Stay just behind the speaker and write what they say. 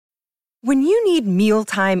When you need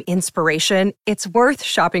mealtime inspiration, it's worth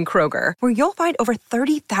shopping Kroger, where you'll find over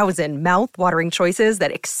 30,000 mouth-watering choices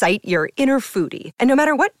that excite your inner foodie. And no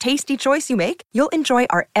matter what tasty choice you make, you'll enjoy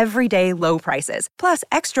our everyday low prices, plus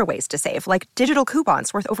extra ways to save, like digital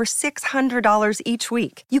coupons worth over $600 each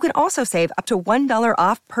week. You can also save up to $1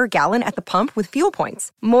 off per gallon at the pump with fuel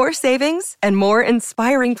points. More savings and more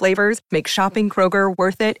inspiring flavors make shopping Kroger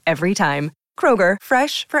worth it every time. Kroger,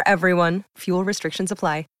 fresh for everyone. Fuel restrictions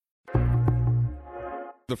apply.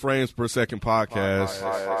 The Frames Per Second podcast.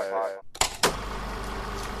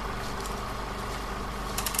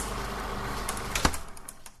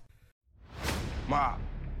 Ma,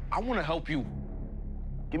 I want to help you.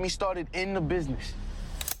 Get me started in the business.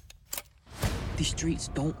 The streets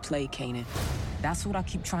don't play, Kanan. That's what I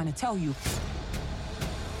keep trying to tell you.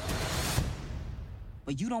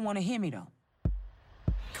 But you don't want to hear me, though.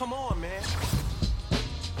 Come on, man.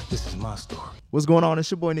 This is my story. What's going on?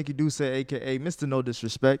 It's your boy Nicky Duce, a.k.a. Mr. No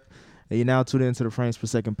Disrespect, and you're now tuned into the Frames Per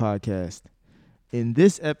Second podcast. In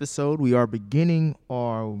this episode, we are beginning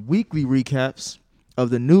our weekly recaps of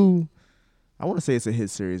the new, I want to say it's a hit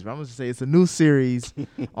series, but I'm going to say it's a new series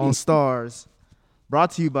on Starz,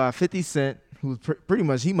 brought to you by 50 Cent, who's pretty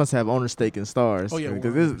much, he must have owner stake in Starz. Oh, yeah,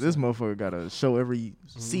 because this motherfucker got a show every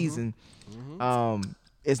season.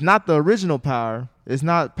 It's not the original Power. It's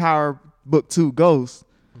not Power Book 2 Ghost.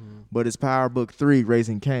 But it's Power Book 3,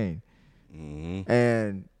 Raising Cain.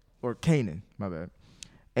 Or Kanan, my bad.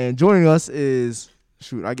 And joining us is,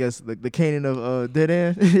 I guess the Kanan of Dead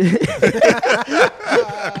End.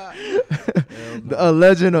 A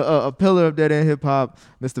legend, a pillar of Dead End hip hop,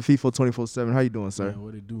 Mr. FIFO 24/7. How you doing, sir? Man,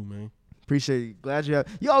 what it do, man? Appreciate you. Glad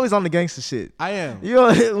you always on the gangster shit. I am. You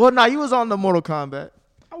was on the Mortal Kombat.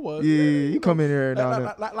 I was. Yeah, you come in here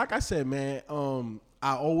now. Like I said, man,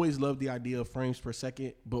 I always loved the idea of frames per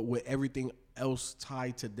second, but with everything else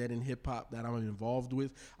tied to Dead End hip hop that I'm involved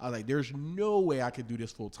with, I was like, there's no way I could do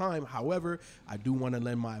this full time. However, I do want to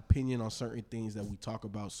lend my opinion on certain things that we talk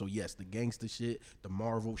about. So yes, the gangster shit, the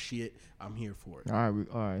Marvel shit, I'm here for it. All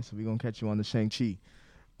right. So we're gonna catch you on the Shang-Chi.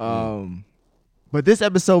 But this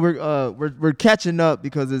episode we're catching up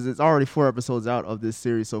because it's already 4 episodes out of this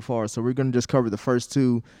series so far. So we're gonna just cover the first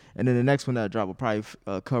 2, and then the next one that drop will probably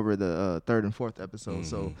cover the 3rd and 4th episode.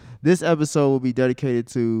 So this episode will be dedicated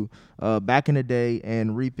to back in the day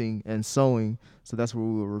and reaping and sowing. So that's what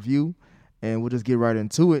we will review, and we'll just get right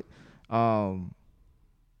into it.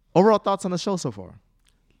 Overall thoughts on the show so far?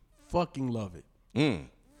 Fucking love it.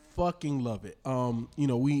 Fucking love it.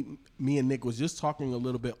 Me and Nick was just talking a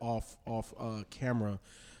little bit off camera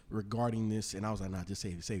regarding this, and I was like, nah, just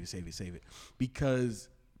save it. Because,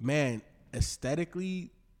 man,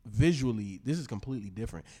 aesthetically, visually, this is completely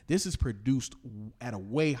different. This is produced at a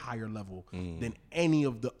way higher level than any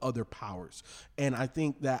of the other powers. And I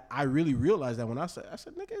think that I really realized that when I said,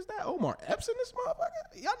 nigga, is that Omar Epps in this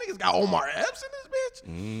motherfucker? Y'all niggas got Omar Epps in this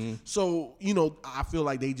bitch? So, I feel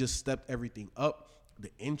like they just stepped everything up. The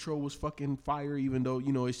intro was fucking fire, even though,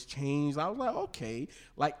 it's changed. I was like, okay.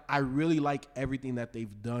 Like, I really like everything that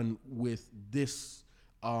they've done with this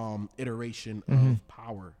iteration of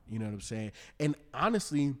Power. You know what I'm saying? And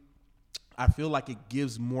honestly, I feel like it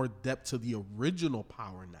gives more depth to the original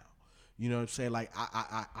Power now. You know what I'm saying? Like,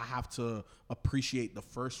 I have to appreciate the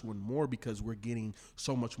first one more because we're getting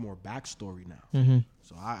so much more backstory now.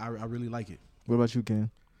 So I really like it. What about you, Ken?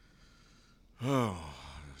 Oh,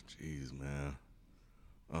 jeez, man.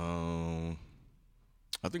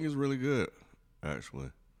 I think it's really good,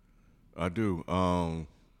 actually. I do. And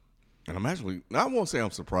I'm actually, I won't say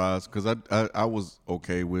I'm surprised because I was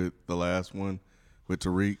okay with the last one with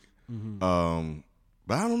Tariq.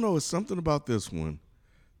 But I don't know. It's something about this one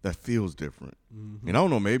that feels different. And I don't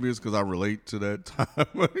know. Maybe it's because I relate to that time.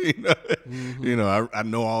 I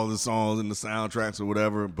know all the songs and the soundtracks or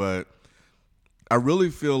whatever, but I really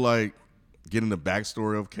feel like getting the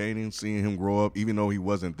backstory of Kanan, seeing him grow up, even though he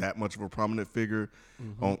wasn't that much of a prominent figure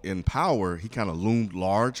in Power, he kind of loomed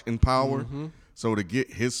large in Power. So to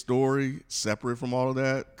get his story separate from all of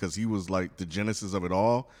that, because he was like the genesis of it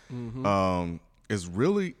all, is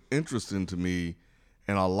really interesting to me.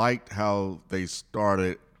 And I liked how they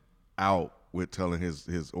started out with telling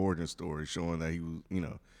his origin story, showing that he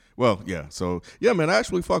was, So, yeah, man, I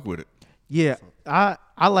actually fuck with it. Yeah,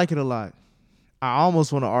 I like it a lot. I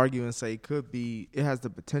almost want to argue and say it has the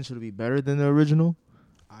potential to be better than the original.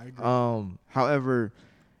 I agree. However,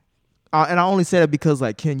 and I only say that because,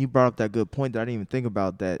 like, Ken, you brought up that good point that I didn't even think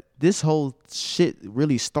about, that this whole shit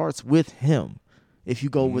really starts with him. If you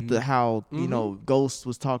go with how Ghost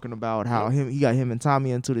was talking about how he got him and Tommy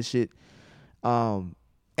into the shit. And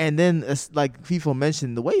then, like FIFO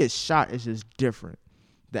mentioned, the way it's shot is just different.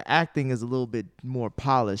 the acting is a little bit more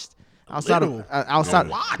polished. Outside.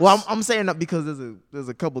 Well, I'm saying that because there's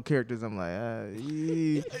a couple characters I'm like,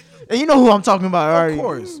 and you know who I'm talking about, right? Of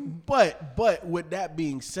course, but with that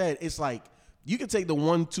being said, it's like you can take the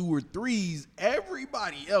 1, 2, or 3s.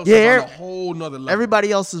 Everybody else is on a whole nother level.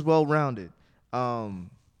 Everybody else is well rounded. And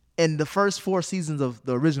the first 4 seasons of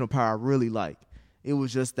the original Power I really like. It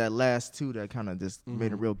was just that last 2 that kind of just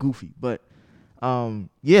made it real goofy. But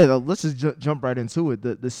let's just jump right into it.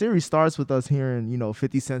 The series starts with us hearing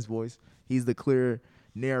 50 Cent's voice. He's the clear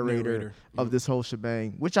narrator of this whole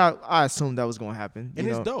shebang, which I assumed that was going to happen. And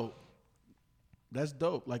it's dope. That's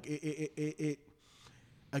dope. Like it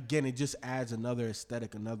again, it just adds another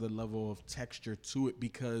aesthetic, another level of texture to it,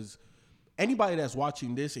 because anybody that's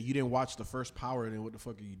watching this and you didn't watch the first Power, then what the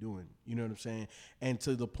fuck are you doing? You know what I'm saying? And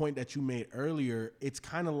to the point that you made earlier, it's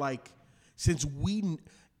kind of like,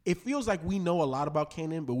 it feels like we know a lot about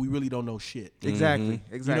Kanan, but we really don't know shit. Exactly.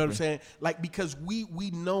 You know what I'm saying? Like, because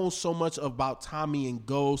we know so much about Tommy and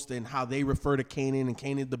Ghost and how they refer to Kanan, and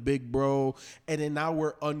Kanan the big bro. And then now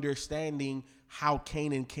we're understanding how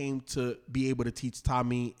Kanan came to be able to teach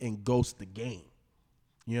Tommy and Ghost the game.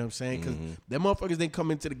 You know what I'm saying? Because them motherfuckers didn't come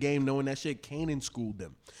into the game knowing that shit. Kanan schooled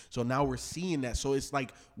them. So now we're seeing that. So it's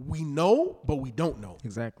like we know, but we don't know.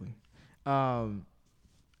 Exactly. And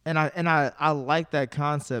I like that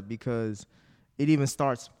concept because it even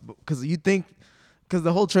starts because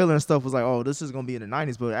the whole trailer and stuff was like, oh, this is gonna be in the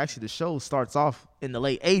 90s, but actually the show starts off in the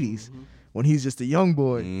late 80s when he's just a young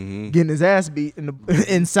boy getting his ass beat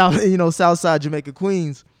in South Side Jamaica,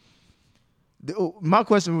 Queens. My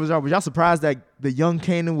question was y'all surprised that the young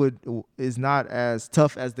Kanan is not as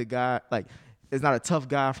tough as the guy, like is not a tough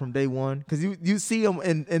guy from day one? Because you see him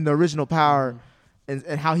in the original Power.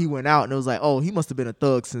 And how he went out, and it was like, oh, he must have been a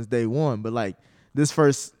thug since day one. But like this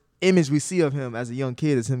first image we see of him as a young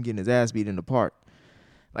kid is him getting his ass beat in the park.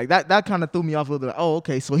 Like that kind of threw me off a little bit. Like, oh,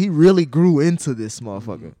 okay, so he really grew into this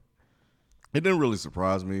motherfucker. It didn't really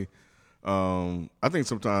surprise me. I think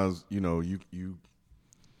sometimes you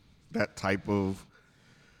that type of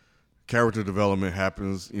character development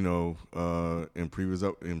happens, in previous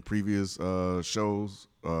shows.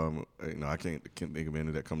 I can't think of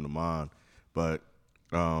any that come to mind, but.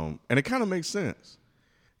 And it kind of makes sense,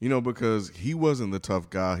 because he wasn't the tough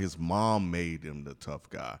guy. His mom made him the tough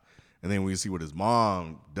guy. And then when you see what his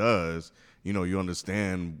mom does, you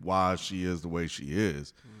understand why she is the way she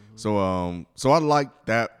is. So I like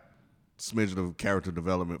that smidgen of character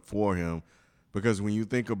development for him, because when you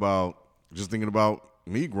thinking about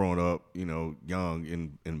me growing up,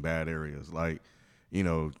 young in bad areas, like,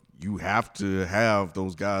 you have to have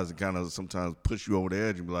those guys that kind of sometimes push you over the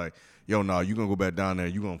edge and be like, yo, no, you're going to go back down there,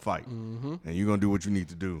 you're going to fight. And you're going to do what you need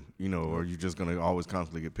to do, or you're just going to always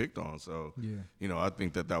constantly get picked on. So, I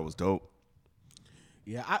think that was dope.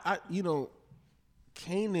 Yeah, I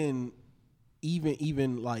Kanan,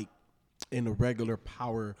 even like in a regular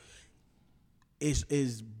Power,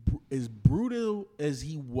 is brutal as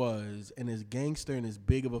he was, and as gangster and as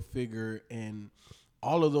big of a figure and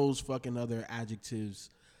all of those fucking other adjectives,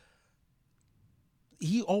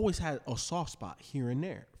 he always had a soft spot here and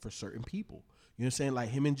there for certain people. You know what I'm saying? Like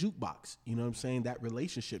him and Jukebox. You know what I'm saying? That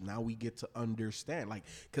relationship, now we get to understand. Like,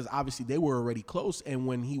 because obviously they were already close. And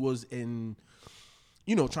when he was in,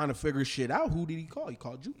 trying to figure shit out, who did he call? He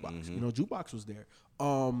called Jukebox. Jukebox was there.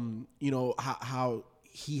 How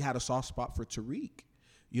he had a soft spot for Tariq.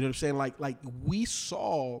 You know what I'm saying? Like we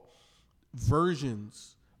saw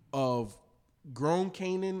versions of grown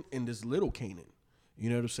Kanan and this little Kanan. You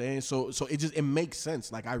know what I'm saying? So it makes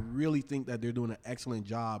sense. Like, I really think that they're doing an excellent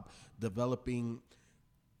job developing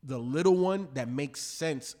the little one that makes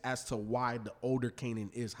sense as to why the older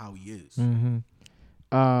Kanan is how he is. You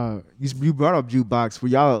brought up Jukebox. Were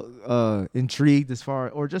y'all intrigued as far,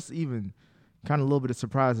 or just even kind of a little bit of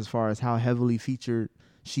surprise as far as how heavily featured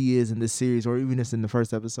she is in this series, or even just in the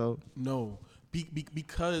first episode? No,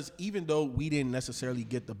 because even though we didn't necessarily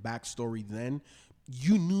get the backstory then,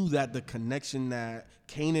 you knew that the connection that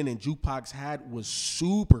Kanan and Jukebox had was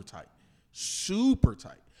super tight.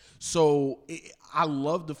 So I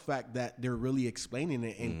love the fact that they're really explaining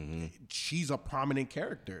it, and she's a prominent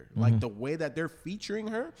character. Like the way that they're featuring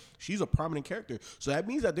her, she's a prominent character. So that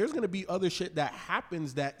means that there's going to be other shit that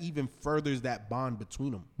happens that even furthers that bond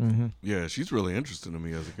between them. Yeah, she's really interesting to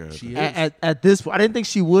me as a character. She is. At this point, I didn't think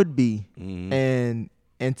she would be, and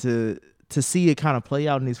to see it kind of play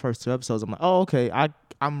out in these first 2 episodes, I'm like, oh, okay.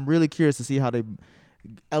 I'm really curious to see how they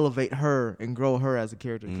elevate her and grow her as a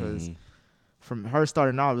character, because from her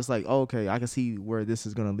starting out, it's like, oh, okay, I can see where this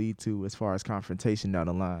is going to lead to as far as confrontation down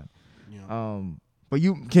the line. Yeah. But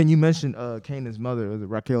you mentioned Kanan's mother,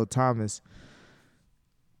 Raquel Thomas.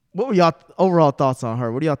 What were y'all overall thoughts on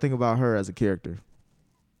her? What do y'all think about her as a character?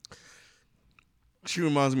 She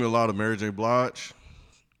reminds me a lot of Mary J. Blige.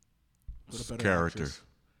 What a better Character. actress.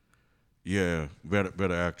 Yeah,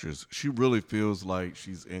 better actress. She really feels like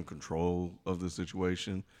she's in control of the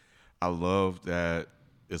situation. I love that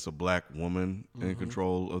it's a black woman in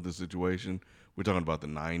control of the situation. We're talking about the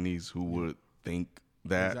 90s. Who would think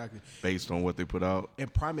that Exactly. based on what they put out?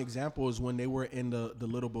 And prime example is when they were in the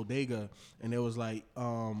little bodega, and it was like,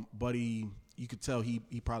 Buddy, you could tell he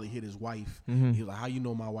probably hit his wife. He was like, "How you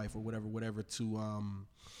know my wife?" or whatever to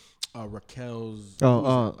Raquel's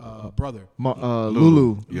brother,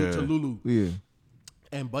 Lulu. Yeah. to Lulu. Yeah.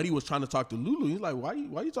 And Buddy was trying to talk to Lulu. He's like, "Why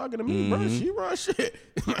you talking to me, bro? She run shit.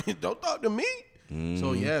 Don't talk to me."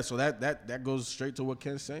 So yeah, so that goes straight to what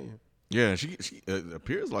Ken's saying. Yeah, she it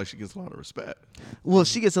appears like she gets a lot of respect. Well,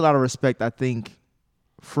 she gets a lot of respect, I think,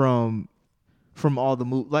 from all the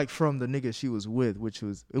like from the nigga she was with, which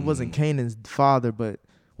was it wasn't Kanan's father, but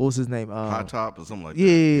what was his name? High Top or something like that.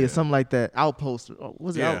 Yeah, something like that. Outpost.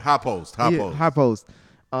 Was it Yeah, Out- High Post. High Post.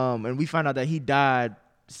 And we found out that he died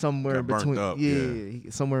somewhere in Got burnt between.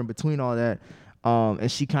 up, Somewhere in between all that.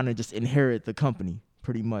 And she kind of just inherited the company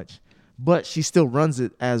pretty much. But she still runs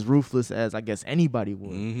it as ruthless as I guess anybody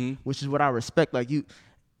would, which is what I respect. Like you,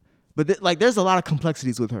 but there's a lot of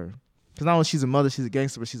complexities with her because not only she's a mother, she's a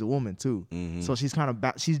gangster, but she's a woman too. So she's kind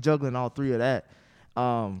of she's juggling all three of that.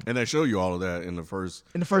 And they show you all of that in the first.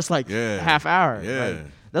 Half hour. Yeah. Like,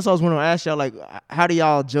 that's what I was going to ask y'all. Like, how do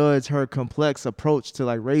y'all judge her complex approach to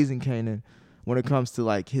like raising Kanan when it comes to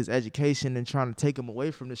like his education and trying to take him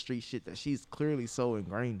away from the street shit that she's clearly so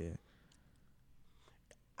ingrained in?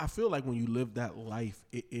 I feel like when you live that life,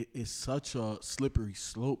 it is such a slippery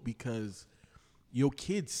slope because your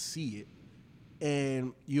kids see it,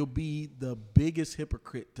 and you'll be the biggest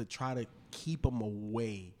hypocrite to try to keep them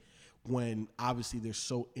away when obviously they're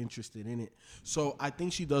so interested in it. So I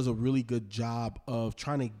think she does a really good job of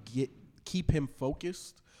trying to keep him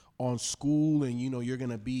focused on school, and you're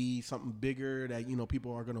gonna be something bigger that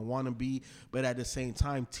people are gonna want to be, but at the same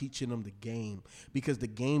time teaching them the game, because the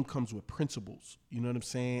game comes with principles. You know what I'm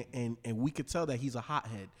saying? And we could tell that he's a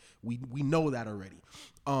hothead. We know that already.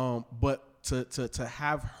 But to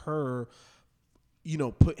have her,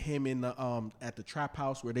 put him in the at the trap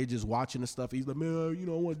house where they just watching the stuff. He's like, man,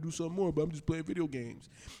 I want to do something more, but I'm just playing video games.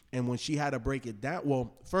 And when she had to break it down,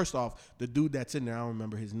 well, first off, the dude that's in there, I don't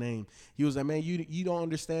remember his name. He was like, man, you don't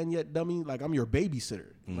understand yet, dummy. Like, I'm your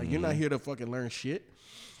babysitter. Like, you're not here to fucking learn shit.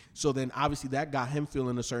 So then obviously that got him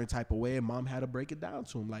feeling a certain type of way, and mom had to break it down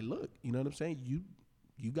to him. Like, look, you know what I'm saying?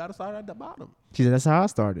 You got to start at the bottom. She said, that's how I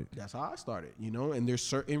started. That's how I started, and there's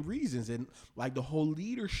certain reasons, and like the whole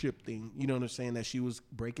leadership thing, you know what I'm saying, that she was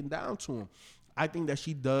breaking down to him. I think that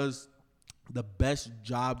she does the best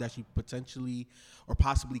job that she potentially or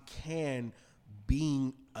possibly can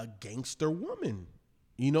being a gangster woman.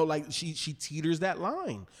 Like she teeters that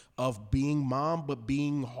line of being mom, but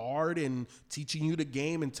being hard and teaching you the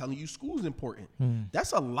game and telling you school is important.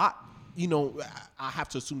 That's a lot. I have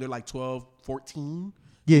to assume they're like 12, 14.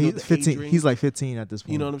 Yeah, he's 15. He's like 15 at this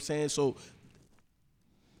point. You know what I'm saying? So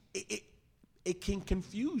it can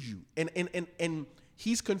confuse you, and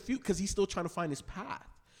he's confused because he's still trying to find his path.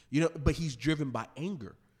 But he's driven by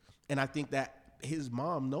anger, and I think that his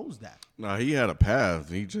mom knows that. No, he had a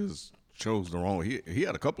path. He just chose the wrong. He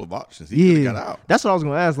had a couple of options. He could have got out. That's what I was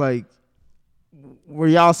gonna ask. Like, were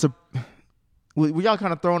y'all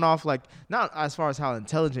kind of thrown off? Like, not as far as how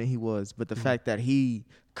intelligent he was, but the fact that he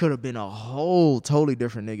could have been a whole totally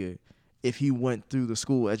different nigga if he went through the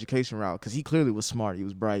school education route, because he clearly was smart. He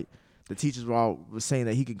was bright. The teachers were saying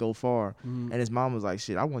that he could go far, and his mom was like,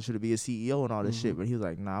 "Shit, I want you to be a CEO and all this shit," but he was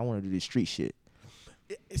like, "Nah, I want to do this street shit."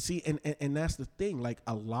 See, and that's the thing. Like,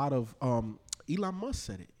 a lot of Elon Musk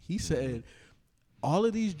said it. He said, all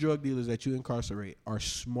of these drug dealers that you incarcerate are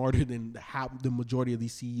smarter than the majority of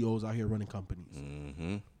these CEOs out here running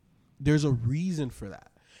companies. There's a reason for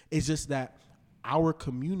that. It's just that our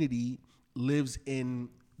community lives in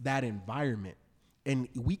that environment, and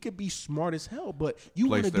we could be smart as hell, but you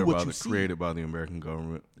want to do what you see. Created by the American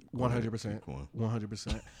government. 100%.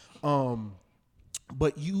 100%.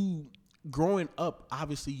 But you growing up,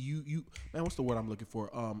 obviously you man, what's the word I'm looking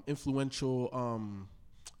for? Influential.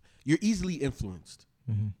 You're easily influenced,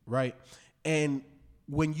 right? And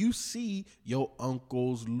when you see your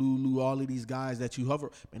uncles, Lulu, all of these guys that you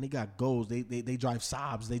hover, man, they got goals. They drive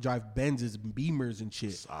Saabs, they drive Benzes, Beamers and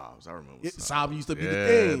shit. Saabs, I remember. Saab used to be the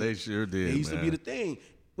thing. Yeah, they sure did. They used to be the thing.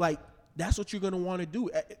 Like, that's what you're gonna want to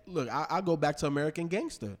do. Look, I go back to American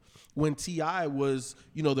Gangster when T.I. was,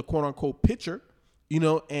 the quote unquote pitcher,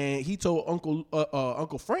 and he told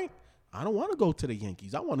Uncle Frank, I don't want to go to the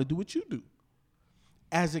Yankees. I want to do what you do.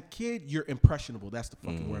 As a kid, you're impressionable. That's the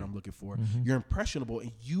fucking word I'm looking for. You're impressionable,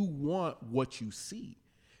 and you want what you see.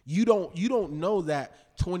 You don't know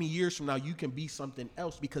that 20 years from now you can be something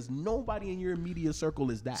else because nobody in your immediate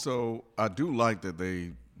circle is that. So I do like that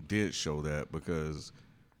they did show that because,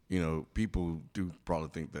 people do probably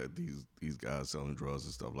think that these guys selling drugs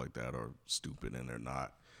and stuff like that are stupid, and they're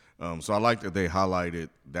not. So I like that they highlighted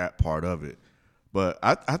that part of it. But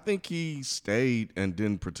I think he stayed and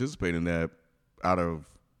didn't participate in that out of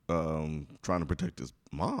trying to protect his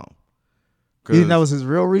mom. You think that was his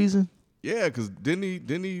real reason? Yeah, because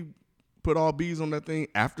didn't he put all B's on that thing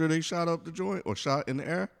after they shot up the joint or shot in the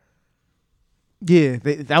air? Yeah,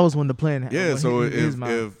 that was when the plan happened. Yeah, so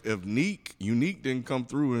if Unique didn't come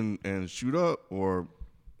through and shoot up or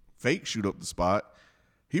fake shoot up the spot,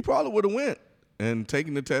 he probably would have went and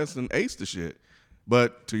taken the test and aced the shit.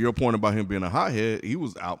 But to your point about him being a hothead, he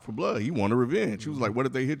was out for blood. He wanted revenge. He was like, what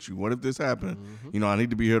if they hit you? What if this happened? I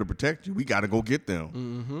need to be here to protect you. We got to go get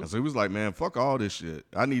them. And so he was like, man, fuck all this shit.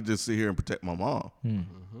 I need to sit here and protect my mom.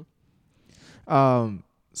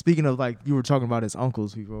 Speaking of, like, you were talking about his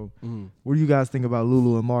uncles, people. What do you guys think about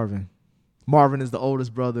Lulu and Marvin? Marvin is the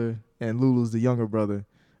oldest brother, and Lulu's the younger brother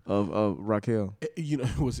of Raquel.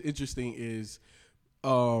 What's interesting is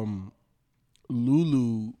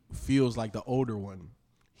Lulu feels like the older one.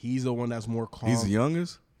 He's the one that's more calm. He's the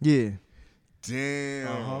youngest? Yeah.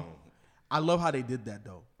 Damn. I love how they did that,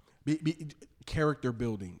 though. Character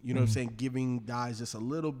building. You know what I'm saying? Giving guys just a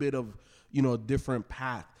little bit of, a different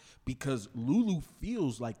path. Because Lulu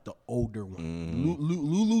feels like the older one.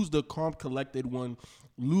 Lulu's the calm, collected one.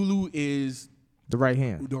 Lulu is the right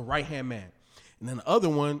hand man. And then the other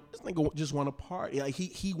one, this nigga just want to party. Like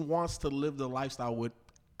he wants to live the lifestyle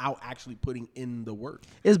without actually putting in the work.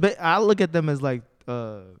 I look at them as like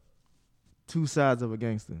two sides of a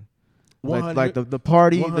gangster. Like the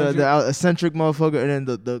party, the eccentric motherfucker, and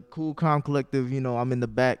then the cool, calm, collective. I'm in the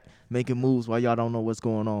back making moves while y'all don't know what's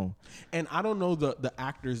going on. And I don't know the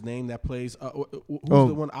actor's name that plays. Who's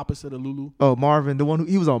the one opposite of Lulu? Oh, Marvin, the one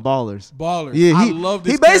he was on Ballers. Yeah, I love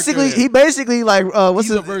this. He basically like what's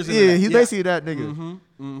he's his a version? Yeah, of that. he's basically that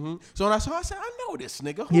nigga. So when I saw, I said, I know this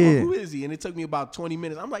nigga. Hold on, who is he? And it took me about 20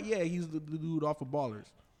 minutes. I'm like, yeah, he's the dude off of Ballers.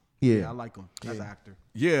 Yeah, I like him as an actor.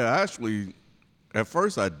 Yeah, actually. At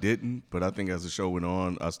first, I didn't, but I think as the show went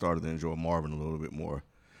on, I started to enjoy Marvin a little bit more.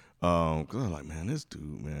 Because I was like, man, this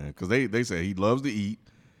dude, man. Because they say he loves to eat,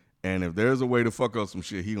 and if there's a way to fuck up some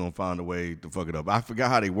shit, he going to find a way to fuck it up. I forgot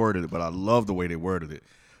how they worded it, but I love the way they worded it.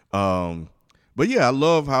 But yeah, I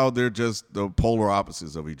love how they're just the polar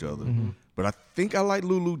opposites of each other. But I think I like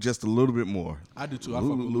Lulu just a little bit more. I do too.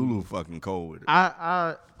 Lulu fucking cold with it.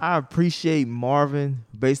 I appreciate Marvin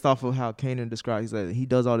based off of how Kanan described. He said he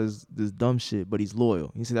does all this dumb shit, but he's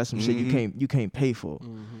loyal. He said that's some shit you can't pay for.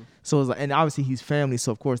 So it's like, and obviously he's family,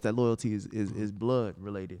 so of course that loyalty is blood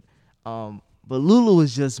related. But Lulu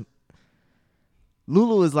is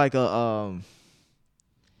like a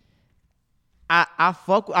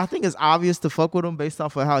I think it's obvious to fuck with him based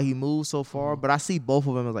off of how he moves so far, but I see both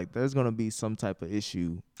of them as like there's gonna be some type of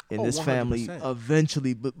issue in this 100%. Family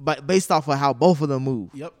eventually, but based off of how both of them move.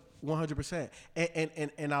 Yep, 100%.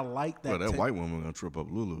 And I like that. Well, that white woman gonna trip up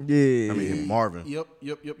Lulu. Yeah, I mean Marvin. Yep.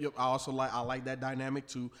 I like that dynamic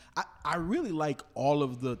too. I really like all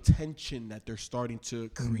of the tension that they're starting to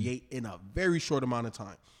create in a very short amount of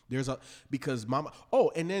time. Because Mama. Oh,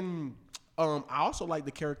 and then. I also like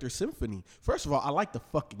the character Symphony. First of all, I like the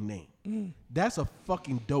fucking name. That's a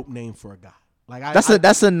fucking dope name for a guy. Like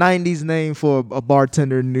that's a 90s name for a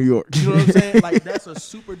bartender in New York. You know what I'm saying? Like that's a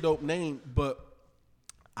super dope name, but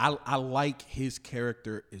I like his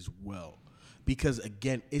character as well. Because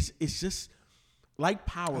again, it's just like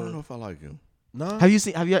Power. I don't know if I like him. No. Have you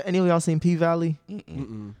any of y'all seen P Valley?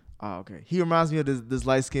 Oh, okay. He reminds me of this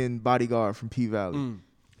light-skinned bodyguard from P Valley.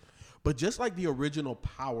 But just like the original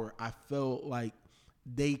Power, I felt like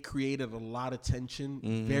they created a lot of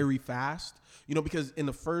tension very fast. Because in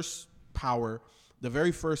the first Power, the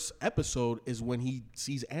very first episode is when he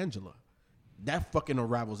sees Angela. That fucking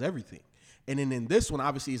unravels everything. And then in this one,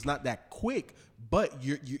 obviously, it's not that quick, but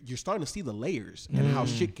you're starting to see the layers and how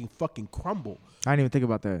shit can fucking crumble. I didn't even think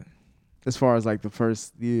about that. As far as like the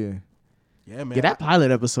first, yeah, man. Yeah, that pilot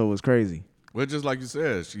episode was crazy. Well, just like you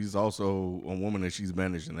said, she's also a woman that she's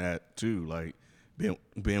managing that too, like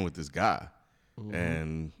being with this guy.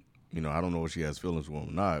 And, I don't know if she has feelings for him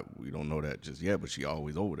or not. We don't know that just yet, but she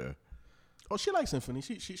always over there. Oh, she likes Symphony.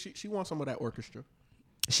 She wants some of that orchestra.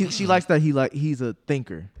 She likes that he's a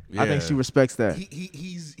thinker. Yeah. I think she respects that.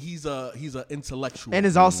 He's a intellectual. And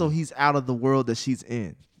it's also he's out of the world that she's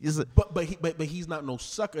in. But he's not no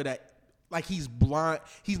sucker that like he's blind.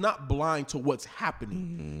 He's not blind to what's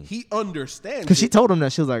happening. He understands. Because she told him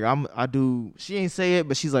that she was like, I do. She ain't say it,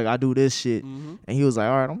 but she's like, I do this shit, and he was like,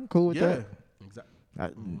 all right, I'm cool with that.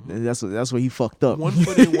 Exactly. That's where he fucked up. One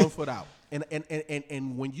foot in, one foot out.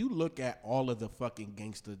 And when you look at all of the fucking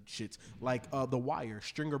gangster shits, like The Wire,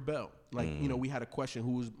 Stringer Bell, like we had a question,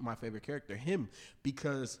 who was my favorite character? Him,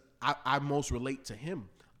 because I most relate to him.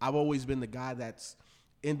 I've always been the guy that's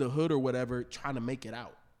in the hood or whatever, trying to make it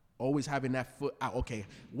out. Always having that foot out. Okay,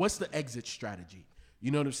 what's the exit strategy?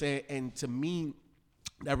 You know what I'm saying? And to me,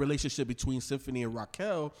 that relationship between Symphony and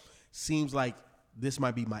Raquel seems like this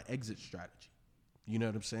might be my exit strategy. You know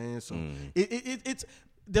what I'm saying? So it's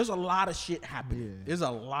there's a lot of shit happening. Yeah. There's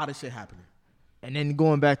a lot of shit happening. And then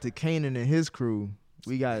going back to Kanan and his crew,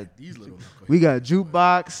 we got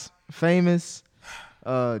Jukebox, Famous,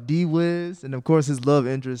 D-Wiz, and of course his love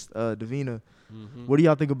interest, Davina. What do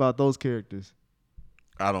y'all think about those characters?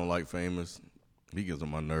 I don't like Famous. He gets on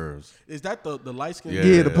my nerves. Is that the light skin?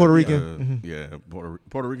 Yeah, the Puerto Rican. Yeah,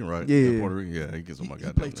 Puerto Rican, right? Yeah, Puerto Rican. Yeah, he gets on my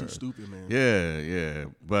goddamn nerves. He plays too stupid, man. Yeah.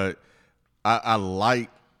 But I like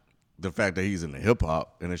the fact that he's in the hip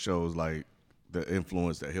hop, and it shows like the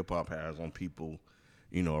influence that hip hop has on people,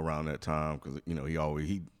 around that time. Because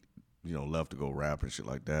he left to go rap and shit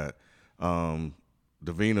like that.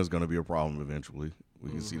 Davina's gonna be a problem eventually.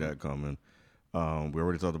 We can see that coming. We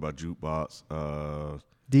already talked about Jukebox.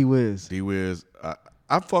 D-Wiz.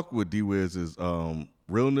 I fuck with D-Wiz's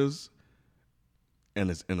realness and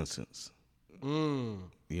his innocence.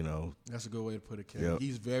 That's a good way to put it, Ken. Yep.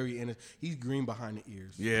 He's very innocent. He's green behind the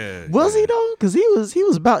ears. Yeah. Was he though? Because he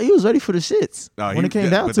was ready for the shits when it came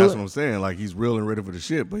down to it. That's what I'm saying. Like he's real and ready for the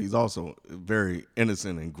shit, but he's also very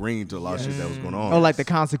innocent and green to a lot of shit that was going on. Oh, like the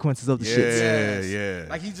consequences of the shit. Yeah.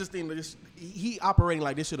 Like he's just thinking he operating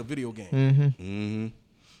like this shit a video game.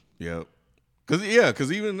 Yep.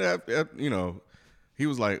 Because even that, he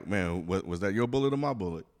was like, man, was that your bullet or my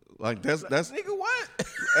bullet? Like that's nigga, what?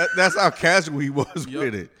 That's how casual he was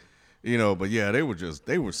with it, But yeah, they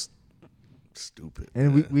were stupid.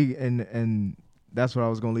 And we and that's what I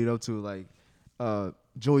was gonna lead up to. Like,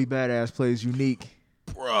 Joey Badass plays Unique.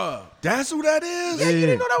 Bruh, that's who that is. Yeah, you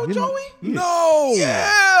didn't know that was Joey? Yeah. No.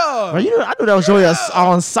 Yeah. I knew that was Joey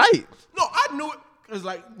on site. No, I knew it. It's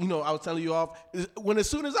like, I was telling you off. As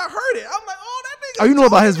soon as I heard it, I'm like, oh, that nigga. Oh, you know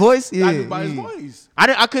about his voice? Yeah, I knew by his voice.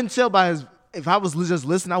 I couldn't tell by his. If I was just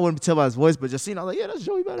listening, I wouldn't tell by his voice, but just seeing, I was like, yeah, that's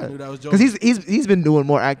Joey Badass. I knew that was Joey. Because he's been doing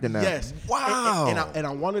more acting now. Yes. Wow. And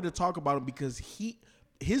I wanted to talk about him because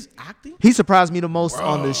his acting. He surprised me the most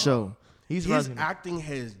on this show. His acting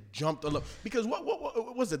has jumped a lot. Because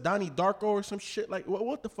what was it, Donnie Darko or some shit? Like,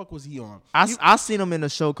 what the fuck was he on? I seen him in a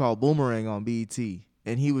show called Boomerang on BET.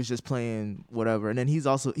 And he was just playing whatever. And then he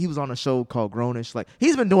was on a show called Grownish. Like,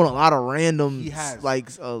 he's been doing a lot of random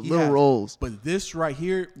little roles. But this right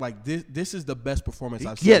here, like this is the best performance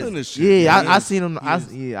I've seen in this shit. Yeah, I seen him. I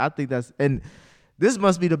think that's, and this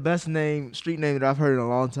must be the best street name that I've heard in a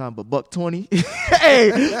long time. But Buck 20,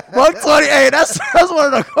 hey, Buck 20, hey, that's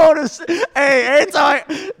one of the coolest. Hey, every time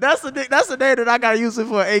that's the name that I gotta use it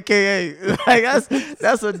for, AKA. Like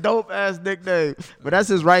that's a dope ass nickname. But that's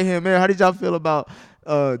his right hand man. How did y'all feel about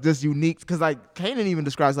just Unique? Because like Kanan even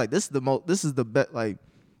describes like this is the best, like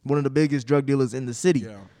one of the biggest drug dealers in the city.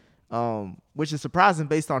 Yeah. Which is surprising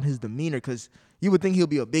based on his demeanor, because you would think he'll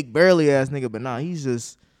be a big burly ass nigga, but nah, he's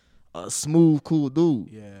just a smooth, cool dude.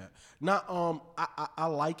 Yeah. Now, I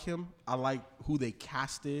like him. I like who they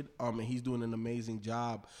casted. And he's doing an amazing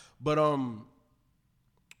job. But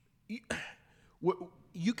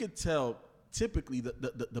you could tell typically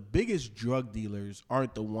the biggest drug dealers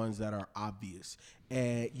aren't the ones that are obvious,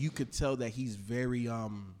 and you could tell that he's very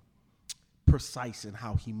precise in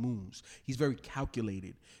how he moves. He's very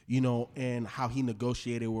calculated, and how he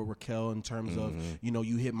negotiated with Raquel in terms of,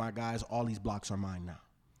 you hit my guys, all these blocks are mine now.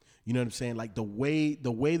 You know what I'm saying? Like the way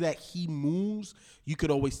that he moves, you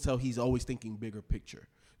could always tell he's always thinking bigger picture.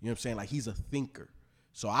 You know what I'm saying? Like he's a thinker.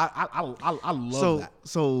 So I love that.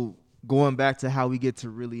 So going back to how we get to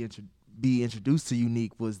really be introduced to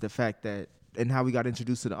Unique was the fact that, and how we got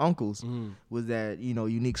introduced to the uncles was that,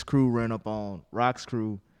 Unique's crew ran up on Rock's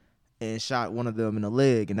crew and shot one of them in the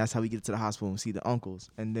leg, and that's how we get to the hospital and see the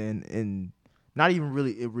uncles. And then in not even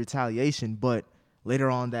really in retaliation, but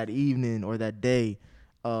later on that evening or that day,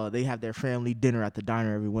 they have their family dinner at the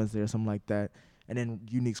diner every Wednesday or something like that. And then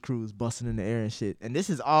Unique's crew is busting in the air and shit. And this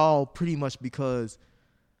is all pretty much because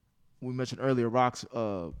we mentioned earlier Rock's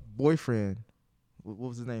boyfriend, what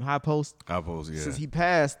was his name? High Post, yeah. Since he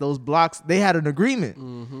passed, those blocks, they had an agreement.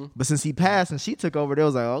 Mm-hmm. But since he passed and she took over, they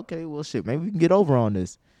was like, okay, well, shit, maybe we can get over on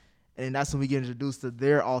this. And that's when we get introduced to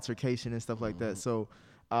their altercation and stuff like that. So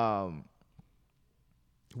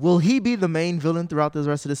Will he be the main villain throughout the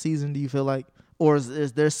rest of the season? Do you feel like, or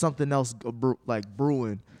is there something else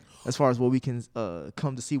brewing as far as what we can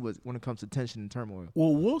come to see when it comes to tension and turmoil?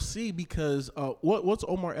 Well, we'll see because what's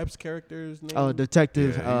Omar Epps' character's name?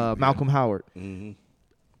 Detective Malcolm Howard. Mm-hmm.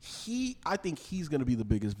 I think he's gonna be the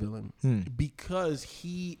biggest villain because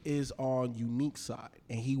he is on Unique's side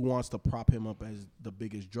and he wants to prop him up as the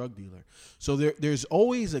biggest drug dealer. So there's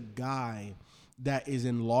always a guy that is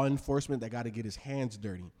in law enforcement that got to get his hands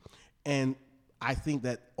dirty, and I think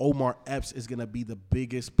that Omar Epps is gonna be the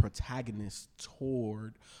biggest protagonist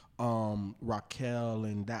toward Raquel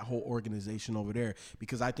and that whole organization over there,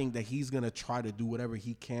 because I think that he's gonna try to do whatever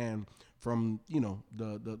he can from the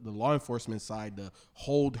law enforcement side to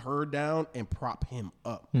hold her down and prop him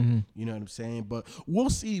up. Mm-hmm. You know what I'm saying? But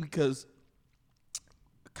we'll see, because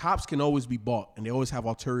cops can always be bought and they always have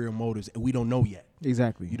ulterior motives, and we don't know yet.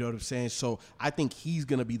 Exactly. You know what I'm saying? So I think he's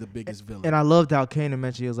gonna be the biggest villain. And I loved how Kanan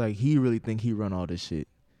mentioned, he was like, he really think he run all this shit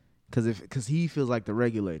because he feels like the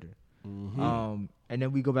regulator. Mm-hmm. And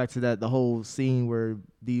then we go back to the whole scene where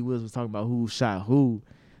D. Wills was talking about who shot who,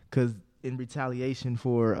 because in retaliation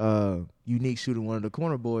for Unique shooting one of the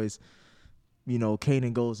corner boys,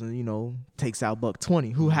 Kanan goes and takes out Buck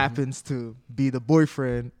 20, who happens to be the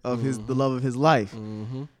boyfriend of the love of his life.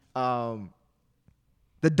 Mm-hmm.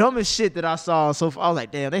 The dumbest shit that I saw so far, I was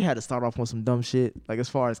like, damn, they had to start off on some dumb shit, like as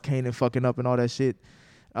far as Kanan fucking up and all that shit.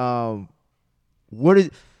 What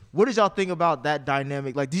did y'all think about that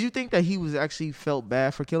dynamic? Like, did you think that he was actually felt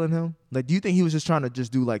bad for killing him? Like, do you think he was just trying to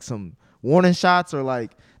just do like some warning shots, or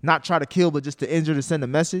like not try to kill but just to injure to send a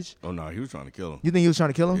message? Oh no, he was trying to kill him. You think he was trying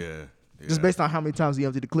to kill him? Yeah. Just based on how many times he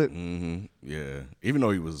emptied the clip? Mm-hmm. Yeah. Even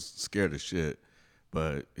though he was scared as shit,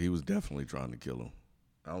 but he was definitely trying to kill him.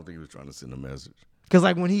 I don't think he was trying to send a message. Because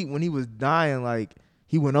like when he was dying, like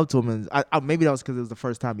he went up to him and maybe that was because it was the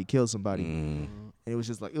first time he killed somebody, and it was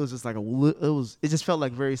just like it just felt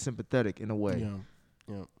like very sympathetic in a way.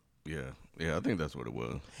 Yeah. I think that's what it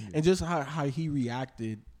was. And just how he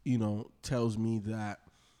reacted, tells me that,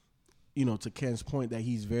 to Ken's point, that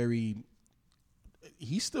he's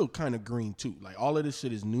still kind of green too. Like all of this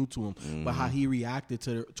shit is new to him, but how he reacted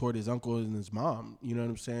toward his uncle and his mom, you know what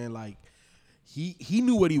I'm saying? Like he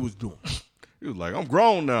knew what he was doing. He was like, I'm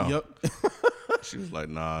grown now. Yep. She was like,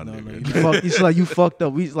 nah, nigga. No, he's like, you fucked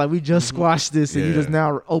up. We just squashed this, and you just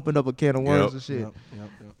now opened up a can of worms and shit.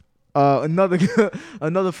 Yep.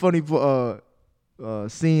 Another funny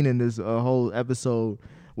scene in this whole episode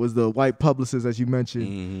was the white publicist, as you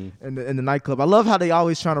mentioned, in the nightclub. I love how they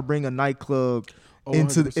always trying to bring a nightclub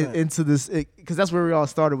into this, because that's where we all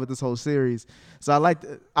started with this whole series. So I like.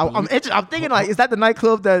 I'm thinking like, is that the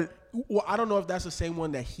nightclub that? Well, I don't know if that's the same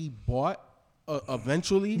one that he bought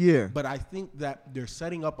eventually. Yeah. But I think that they're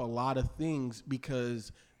setting up a lot of things,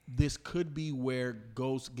 because this could be where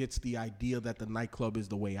Ghost gets the idea that the nightclub is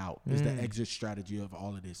the way out, is the exit strategy of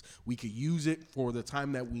all of this. We could use it for the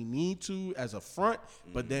time that we need to as a front,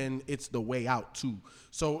 but then it's the way out too.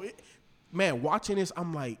 So, watching this,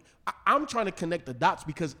 I'm like, I'm trying to connect the dots,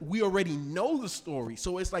 because we already know the story.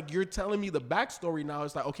 So it's like you're telling me the backstory now.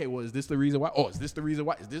 It's like, okay, well, is this the reason why? Oh, is this the reason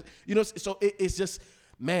why? Is this, so it's just,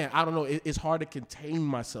 I don't know. It's hard to contain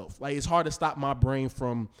myself. Like, it's hard to stop my brain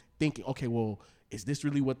from thinking, okay, well, is this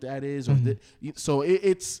really what that is? Or so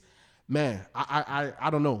it's, I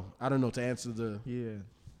don't know. I don't know to answer the.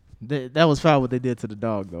 Yeah. That was foul what they did to the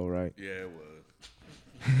dog, though, right? Yeah, it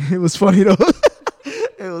was. It was funny, though.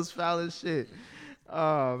 It was foul as shit.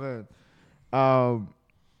 Oh, man.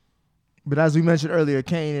 But as we mentioned earlier,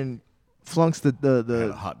 Kanan flunks the Had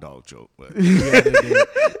a hot dog joke, but Yeah, they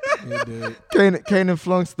did. Kanan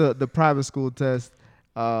flunks the private school test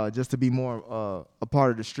just to be more a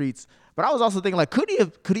part of the streets. But I was also thinking, like, could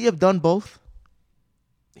he have done both?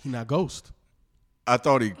 He not Ghost. I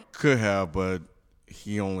thought he could have, but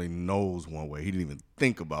he only knows one way. He didn't even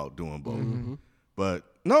think about doing both. But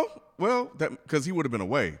no, well, that because he would have been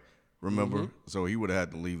away, remember? So he would have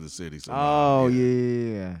had to leave the city. So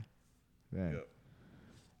yeah. Right. Yep.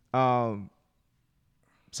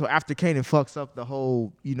 So after Kanan fucks up the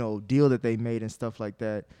whole, deal that they made and stuff like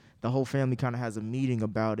that, the whole family kind of has a meeting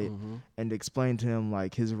about it and explain to him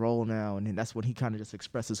like his role now, and then that's when he kind of just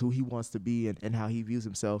expresses who he wants to be and how he views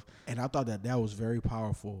himself. And I thought that was very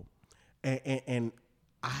powerful, and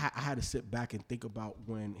I had to sit back and think about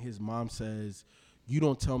when his mom says, "You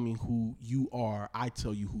don't tell me who you are, I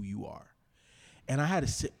tell you who you are," and I had to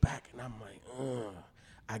sit back and I'm like,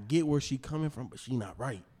 I get where she coming from, but she not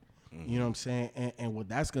right. You know what I'm saying? And what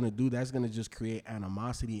that's going to do, that's going to just create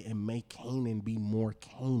animosity and make Kanan be more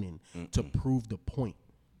Kanan to prove the point.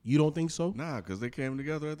 You don't think so? Nah, because they came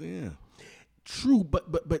together at the end. True,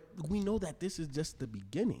 but we know that this is just the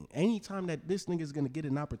beginning. Anytime that this nigga is gonna get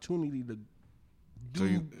an opportunity to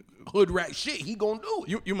do hood rat shit, he gonna do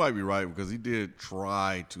it. You might be right because he did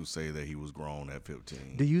try to say that he was grown at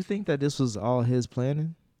 15. Do you think that this was all his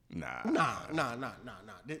planning? Nah.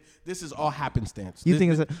 This is all happenstance. You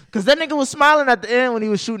think it's because that nigga was smiling at the end when he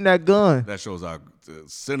was shooting that gun? That shows how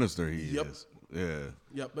sinister he is. Yeah.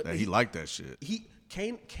 Yep, but that he liked that shit.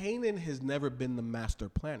 Kanan has never been the master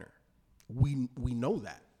planner. We know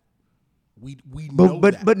that. We know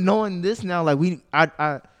that. But knowing this now, like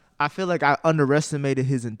I feel like I underestimated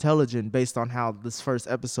his intelligence based on how this first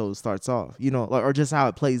episode starts off, you know, or just how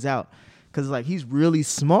it plays out. Because like he's really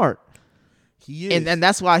smart. He is, and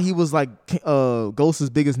that's why he was like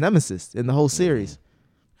Ghost's biggest nemesis in the whole series.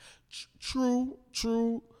 True.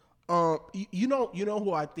 You know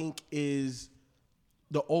who I think is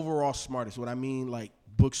the overall smartest. What I mean, like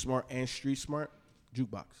book smart and street smart,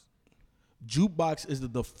 Jukebox. Jukebox is the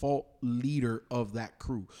default leader of that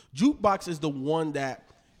crew. Jukebox is the one that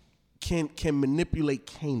can manipulate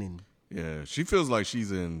Kanan. Yeah, she feels like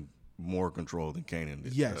she's in more control than Kanan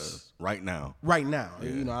is. Yes. Right now. Yeah.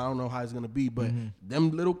 You know, I don't know how it's gonna be, but them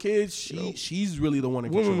little kids, she's really the one in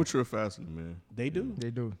control. Women mature faster, man. They do.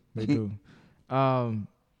 And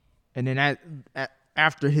then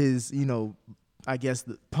after his, you know, I guess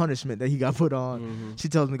the punishment that he got put on, she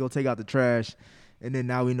tells him to go take out the trash. And then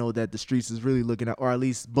now we know that the streets is really looking at, or at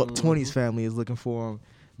least Buck 20's family is looking for him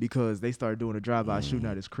because they started doing a drive-by shooting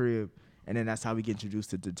at his crib. And then that's how we get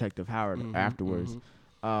introduced to Detective Howard afterwards.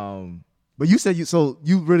 But you said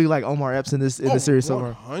you really like Omar Epps in this series so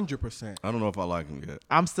far? 100%. I don't know if I like him yet.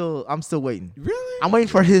 I'm still waiting. Really? I'm waiting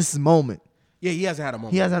for his moment. Yeah, he hasn't had a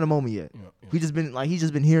moment. He hasn't had a moment yet. Yeah. He's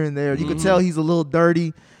just been here and there. You could tell he's a little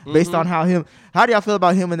dirty based on how do y'all feel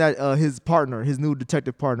about him and that his partner, his new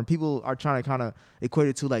detective partner? People are trying to kind of equate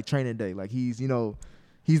it to like Training Day. Like she's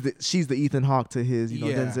the Ethan Hawke to his,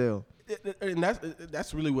 Denzel. And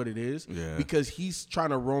that's really what it is. Yeah. Because he's trying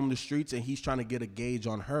to roam the streets and he's trying to get a gauge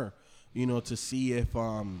on her, to see if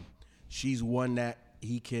she's one that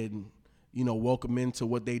he can, welcome into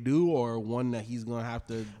what they do, or one that he's gonna have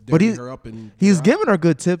to dirty her up. And he's giving her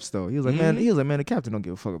good tips though. He was like, man, the captain don't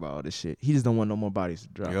give a fuck about all this shit. He just don't want no more bodies to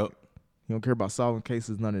drop. Yep. He don't care about solving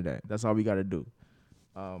cases, none of that. That's all we got to do.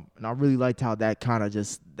 And I really liked how that kind of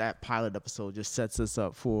that pilot episode just sets us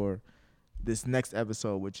up for this next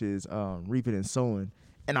episode, which is Reaping and Sowing.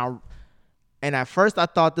 And at first I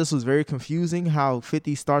thought this was very confusing how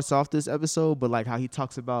 50 starts off this episode, but like how he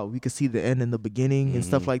talks about we could see the end in the beginning and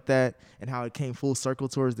stuff like that, and how it came full circle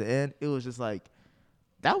towards the end. It was just like,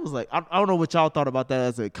 that was like, I don't know what y'all thought about that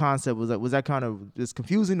as a concept. Was that kind of just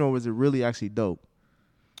confusing, or was it really actually dope?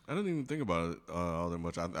 I didn't even think about it all that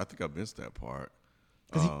much. I think I missed that part.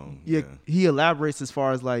 He elaborates as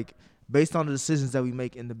far as like, based on the decisions that we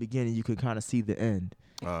make in the beginning, you could kind of see the end.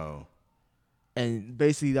 Oh. And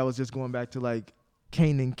basically that was just going back to like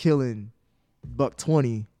Kanan killing Buck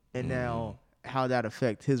 20 and now how that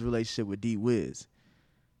affects his relationship with D Wiz.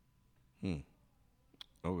 Okay.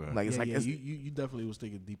 Like it's you definitely was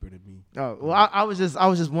thinking deeper than me. Oh well, I was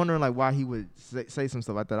just wondering like why he would say some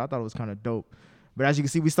stuff like that. I thought it was kind of dope. But as you can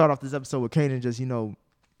see, we start off this episode with Kanan just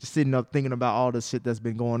sitting up thinking about all the shit that's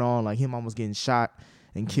been going on, like him almost getting shot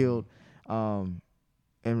and killed. And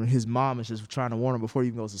his mom is just trying to warn him before he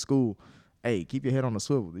even goes to school. Hey, keep your head on the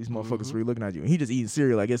swivel. These motherfuckers really looking at you. And he just eating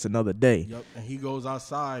cereal like it's another day. Yep. And he goes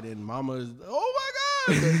outside and mama is, oh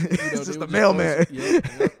my God. It's just a mailman. Yep.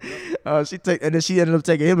 And then she ended up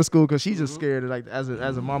taking him to school because she's just scared, like as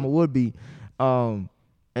a mama would be. And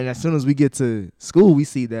as soon as we get to school, we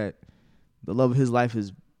see that the love of his life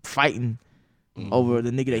is fighting over the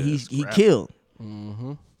nigga that he killed.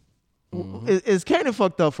 Is Kanan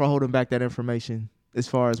fucked up for holding back that information as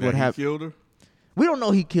far as what happened? He killed her? We don't know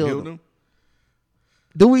he killed him.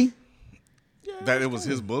 Do we? That it was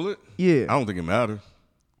his bullet? Yeah. I don't think it matters.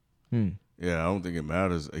 Yeah, I don't think it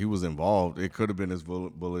matters. He was involved. It could have been his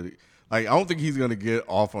bullet. Like, I don't think he's gonna get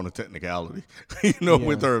off on a technicality,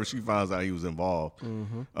 with her if she finds out he was involved.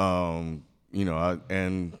 And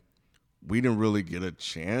we didn't really get a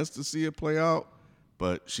chance to see it play out,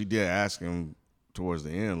 but she did ask him towards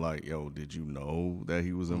the end, like, yo, did you know that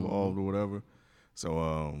he was involved or whatever?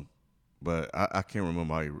 So, but I can't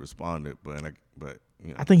remember how he responded, but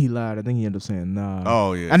I think he lied. I think he ended up saying nah.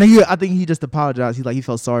 Oh yeah. I think he just apologized. He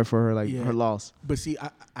felt sorry for her, her loss. But see,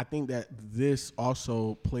 I think that this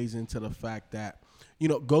also plays into the fact that,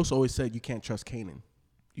 Ghost always said you can't trust Kanan.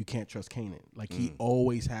 You can't trust Kanan. Like he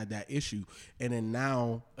always had that issue. And then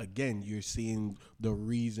now, again, you're seeing the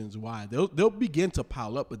reasons why. They'll begin to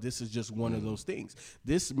pile up, but this is just one of those things.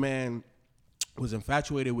 This man was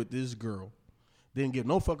infatuated with this girl. Didn't give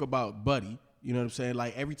no fuck about Buddy. You know what I'm saying?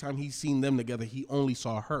 Like every time he's seen them together, he only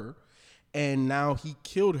saw her. And now he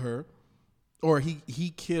killed her, or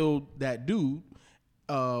he killed that dude,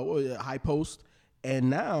 High Post. And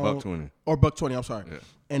now Buck 20, I'm sorry. Yeah.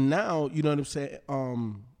 And now, you know what I'm saying?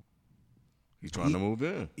 He's trying to move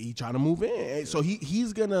in. He's trying to move in. And so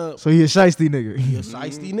he's gonna So he a shiesty nigga. He a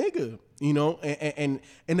shiesty nigga. You know, and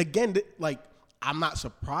again, like I'm not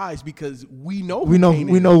surprised because we know we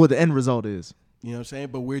know what the end result is. You know what I'm saying?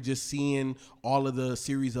 But we're just seeing all of the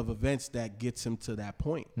series of events that gets him to that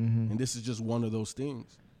point. And this is just one of those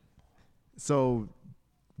things. So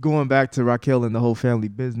going back to Raquel and the whole family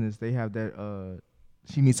business, they have that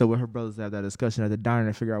she meets up with her brothers to have that discussion at the diner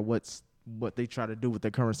and figure out what they try to do with the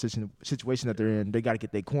current situation that they're in. They got to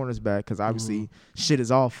get their corners back because obviously shit is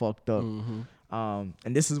all fucked up. And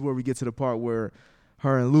this is where we get to the part where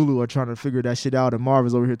her and Lulu are trying to figure that shit out, and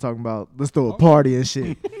Marvin's over here talking about let's throw a party and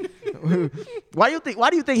shit. Why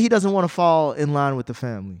do you think he doesn't want to fall in line with the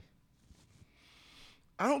family?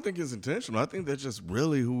 I don't think it's intentional. I think that's just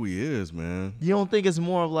really who he is, man. You don't think it's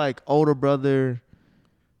more of like older brother?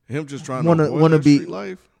 Him just trying to avoid that street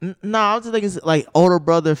life? No, I just think it's like older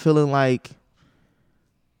brother feeling like,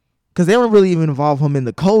 because they don't really even involve him in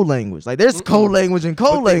the code language. Like there's code language and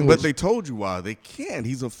code language. But they told you why. They can't.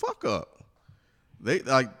 He's a fuck up.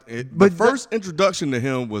 The first introduction to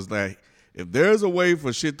him was that if there's a way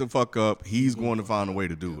for shit to fuck up, he's going to find a way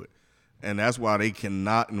to do it. And that's why they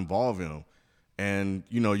cannot involve him. And,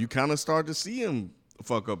 you know, you kind of start to see him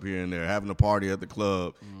fuck up here and there, having a party at the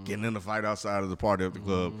club, getting in a fight outside of the party at the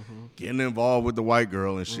club, getting involved with the white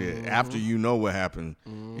girl and shit after you know what happened,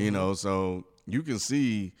 you know. So you can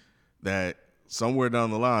see that somewhere down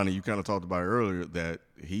the line, and you kind of talked about it earlier, that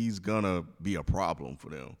he's going to be a problem for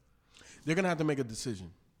them. They're going to have to make a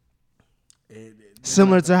decision.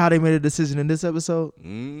 Similar to how they made a decision in this episode?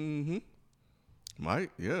 Might,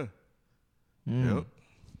 yeah. Yep.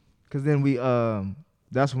 Because then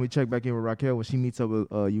that's when we check back in with Raquel when she meets up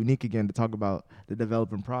with Unique again to talk about the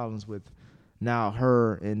developing problems with now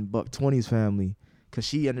her and Buck 20's family. Because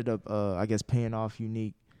she ended up, I guess, paying off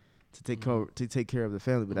Unique to take care of the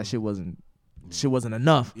family, but that shit wasn't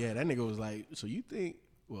enough. Yeah, that nigga was like, so you think,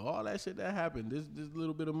 well, all that shit that happened, this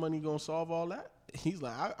little bit of money gonna solve all that? He's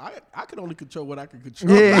like, I can only control what I can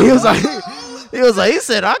control. Yeah, he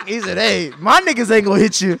said, hey, my niggas ain't gonna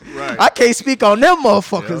hit you. Right. I can't speak on them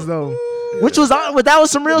motherfuckers though. Which was that was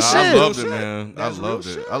some real shit. I loved it, man. I loved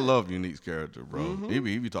it. I love Unique's character, bro. He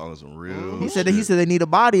be talking some real. He said they need a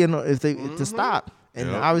body to stop, and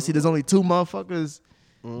obviously there's only two motherfuckers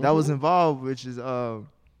that was involved, which is but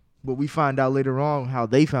we find out later on how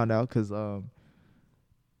they found out because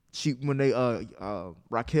when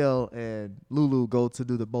Raquel and Lulu go to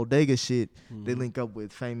do the bodega shit, they link up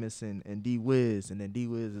with Famous and D Wiz, and then D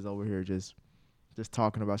Wiz is over here just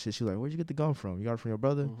talking about shit. She's like, "Where'd you get the gun from? You got it from your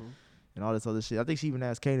brother?" And all this other shit. I think she even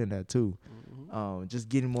asked Kanan that too. Just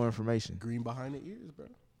getting more information. Green behind the ears, bro.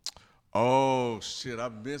 Oh shit! I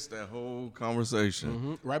missed that whole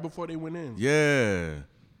conversation. Right before they went in. Yeah.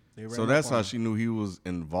 So that's how she knew he was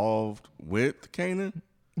involved with Kanan?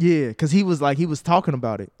 Yeah, because he was talking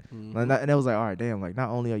about it. And it was like, all right, damn, like not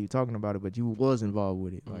only are you talking about it, but you was involved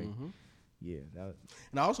with it. Like, yeah.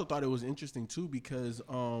 And I also thought it was interesting too because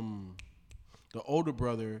the older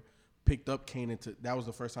brother picked up Kanan that was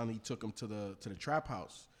the first time he took him to the trap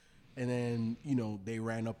house. And then, you know, they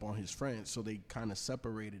ran up on his friends, so they kind of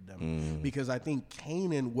separated them. Because I think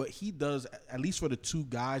Kanan, what he does, at least for the two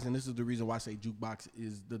guys, and this is the reason why I say Jukebox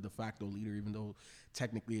is the de facto leader, even though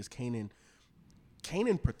technically it's Kanan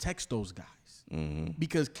protects those guys.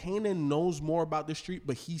 Because Kanan knows more about the street,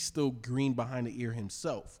 but he's still green behind the ear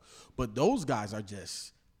himself. But those guys are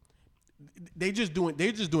they're just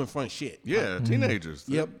doing fun shit. Yeah, teenagers.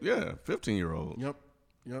 Yep. Yeah, 15-year-olds.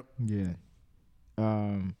 Yep. Yeah.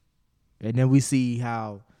 And then we see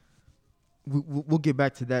how we'll get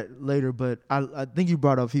back to that later, but I think you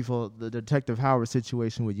brought up FIFO, the Detective Howard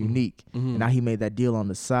situation with Unique, and how he made that deal on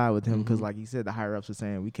the side with him because, like he said, the higher ups were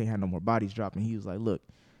saying we can't have no more bodies dropping. He was like, "Look,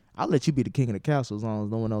 I'll let you be the king of the castle as long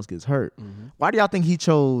as no one else gets hurt." Why do y'all think he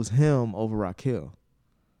chose him over Raquel?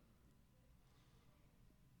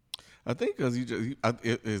 I think because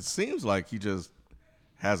it seems like he just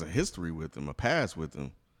has a history with him, a past with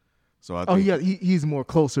him. So I think he's more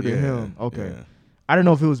closer to him. Okay. Yeah. I don't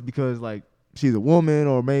know if it was because like she's a woman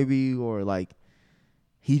or like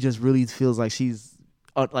he just really feels like she's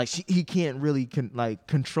he can't really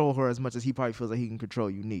control her as much as he probably feels like he can control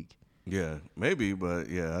Unique. Yeah, maybe, but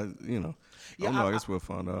yeah, I don't know. I guess we'll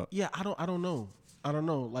find out. Yeah, I don't know.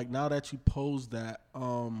 Like now that you pose that,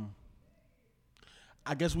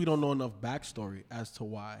 I guess we don't know enough backstory as to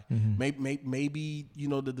why. Maybe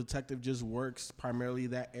the detective just works primarily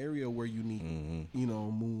that area where Unique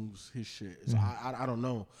moves his shit. So I don't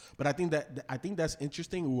know, but I think that's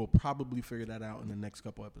interesting. We'll probably figure that out in the next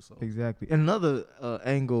couple episodes. Exactly. And another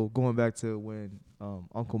angle, going back to when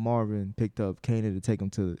Uncle Marvin picked up Kanan to take him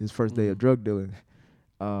to his first day of drug dealing.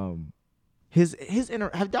 Have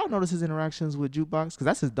y'all noticed his interactions with Jukebox? Because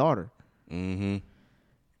that's his daughter. Mm-hmm.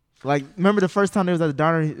 Like, remember the first time they was at the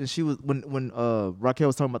diner, and she was when Raquel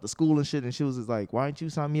was talking about the school and shit, and she was just like, "Why didn't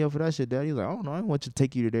you sign me up for that shit, Dad?" He was like, "I don't know, I didn't want you to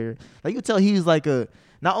take you to there." Like, you could tell he was like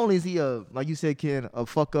not only is he like you said, Ken, a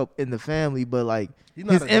fuck up in the family, but like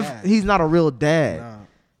he's not a real dad. Nah.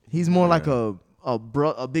 He's more like a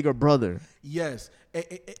bigger brother. Yes,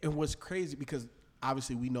 and what's crazy, because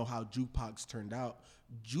obviously we know how Jukebox turned out.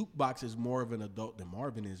 Jukebox is more of an adult than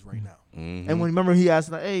Marvin is right now. And when remember he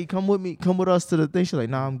asked like, "Hey, come with us to the thing," she's like,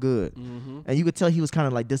 "Nah, I'm good." And you could tell he was kind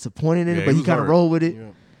of like disappointed in it, but he kind of rolled with it.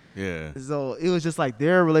 Yeah. So it was just like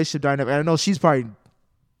their relationship dynamic. And I know she's probably,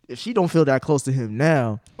 if she don't feel that close to him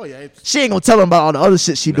now, she ain't gonna tell him about all the other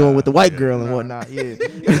shit she doing with the white girl and whatnot. Yeah.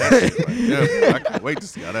 I can't wait to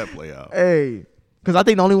see how that play out. Hey, because I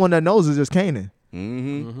think the only one that knows is just Kanan.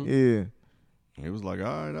 Yeah. He was like, "All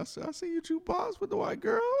right, I see you Jukebox with the white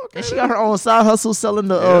girl." Okay, And she got her own side hustle selling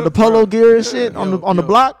the polo gear and shit on the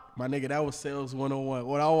block. My nigga, that was sales 101.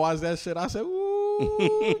 When I watched that shit, I said,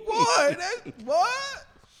 "Ooh, boy,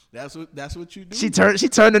 that's what you do." She turned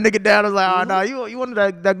the nigga down. I was like, "Oh no, you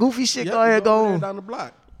wanted that goofy shit? Go ahead, go on down the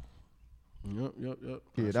block." Yep.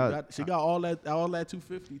 Yeah, she got all that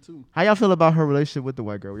 250 too. How y'all feel about her relationship with the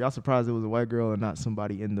white girl? Were y'all surprised it was a white girl and not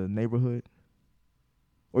somebody in the neighborhood?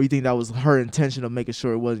 Or you think that was her intention of making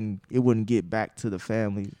sure it wouldn't get back to the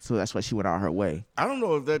family, so that's why she went out her way? I don't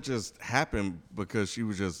know if that just happened because she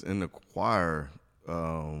was just in the choir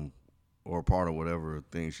or part of whatever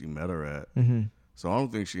thing she met her at. So I don't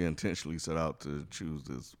think she intentionally set out to choose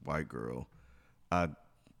this white girl. I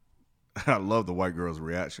love the white girl's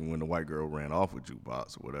reaction when the white girl ran off with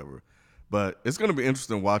Jukebox or whatever. But it's going to be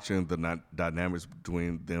interesting watching the dynamics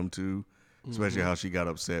between them two. Especially how she got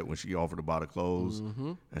upset when she offered to buy the clothes,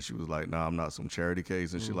 and she was like, "Nah, I'm not some charity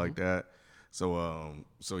case and shit like that." So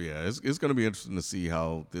yeah, it's gonna be interesting to see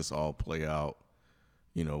how this all play out,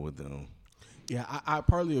 with them. Yeah, I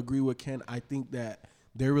partly agree with Ken. I think that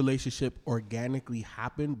their relationship organically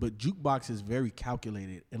happened, but Jukebox is very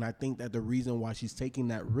calculated, and I think that the reason why she's taking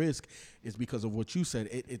that risk is because of what you said.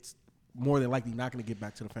 It's more than likely not going to get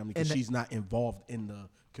back to the family because she's not involved in the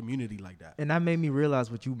community like that. And that made me realize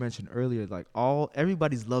what you mentioned earlier, like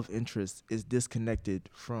everybody's love interest is disconnected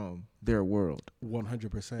from their world.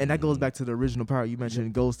 100%. And that goes back to the original part you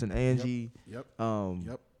mentioned, Ghost and Angie. Yep.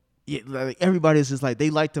 Yeah, like everybody's just like, they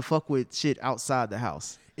like to fuck with shit outside the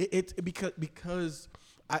house. It's because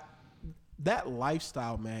that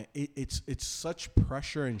lifestyle, man, it's such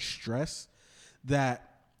pressure and stress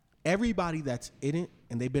that everybody that's in it,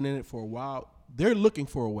 and they've been in it for a while, they're looking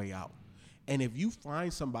for a way out. And if you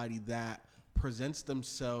find somebody that presents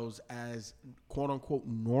themselves as quote unquote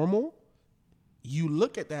normal, you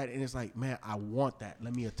look at that and it's like, man, I want that.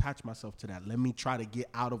 Let me attach myself to that. Let me try to get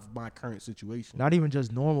out of my current situation. Not even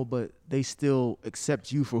just normal, but they still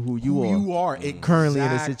accept you for who you are. Currently in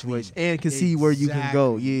a situation, and can see where you can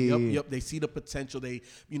go. Yeah. Yep. They see the potential. They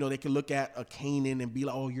can look at a Kanan and be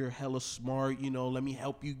like, "Oh, you're hella smart. Let me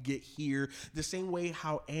help you get here." The same way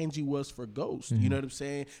how Angie was for Ghost. You know what I'm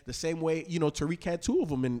saying? The same way, Tariq had two of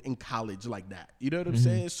them in college like that. You know what I'm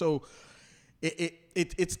saying? So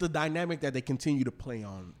it's the dynamic that they continue to play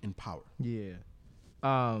on in Power. Yeah.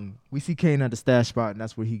 We see Kane at the stash spot, and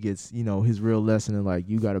that's where he gets, his real lesson in, like,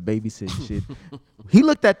 you got to babysit and shit. He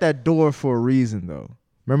looked at that door for a reason, though.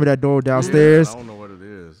 Remember that door downstairs? I don't know what it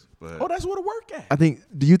is, but that's where to work at. I think.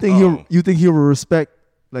 Do you think you think he'll respect?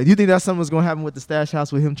 Like, do you think that's something that's gonna happen with the stash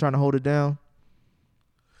house with him trying to hold it down?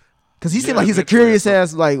 Because he seemed like he's a curious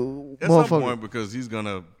ass like at motherfucker. some point, because he's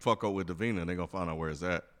gonna fuck up with Davina, and they're gonna find out where it's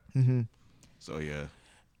at. So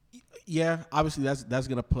yeah, obviously that's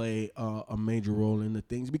gonna play a major role in the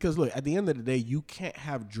things, because look, at the end of the day, you can't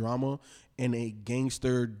have drama in a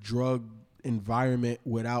gangster drug environment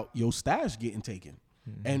without your stash getting taken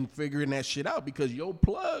and figuring that shit out, because your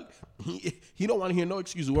plug, he don't want to hear no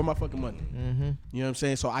excuses. Where my fucking money? You know what I'm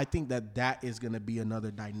saying? So I think that is gonna be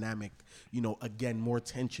another dynamic. Again, more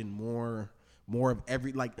tension, more of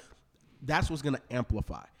every, like, that's what's gonna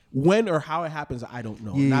amplify. When or how it happens, I don't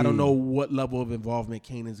know. And I don't know what level of involvement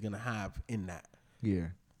Kanan's going to have in that. Yeah.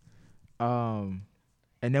 And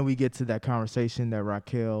then we get to that conversation that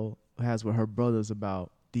Raquel has with her brothers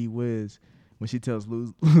about D-Wiz when she tells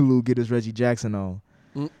Lou get his Reggie Jackson on.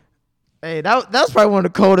 Hey, that's probably one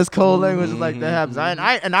of the coldest cold languages like that happens.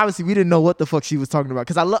 And obviously we didn't know what the fuck she was talking about,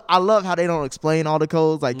 because I love how they don't explain all the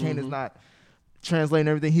codes. Like Kanan's not translating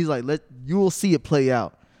everything. He's like, you will see it play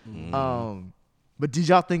out. But did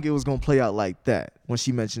y'all think it was gonna play out like that when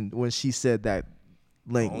she said that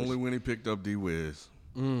language? Only when he picked up D-Wiz.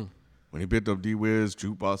 When he picked up D-Wiz,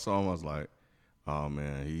 Jukebox saw him. I was like, oh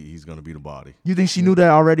man, he's gonna be the body. You think she knew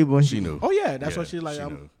that already? When she knew. Oh yeah, that's why she's like. She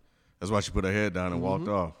knew. That's why she put her head down and walked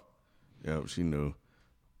off. Yeah, she knew.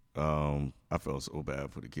 I felt so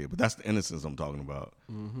bad for the kid, but that's the innocence I'm talking about.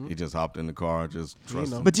 He just hopped in the car, just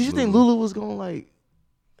trusted. But did you think Lulu was gonna like?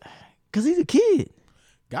 Cause he's a kid.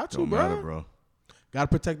 Got to, Don't matter, bro. Got to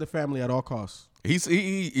protect the family at all costs. He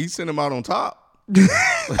sent him out on top.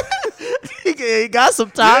 He got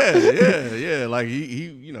some time. Yeah. Like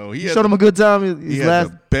he showed him a good time. He had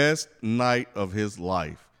the best night of his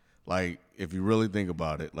life. Like if you really think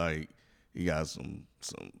about it, like he got some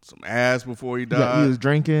ass before he died. Yeah, he was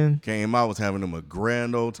drinking. Came out, was having him a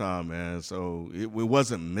grand old time, man. So it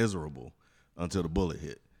wasn't miserable until the bullet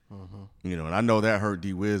hit. And I know that hurt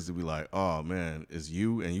D-Wiz to be like, oh man, it's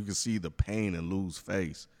you, and you can see the pain in Lou's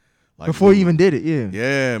face. Like before he even did it, yeah.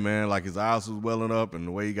 Yeah, man. Like his eyes was welling up, and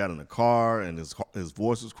the way he got in the car, and his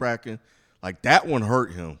voice was cracking. Like that one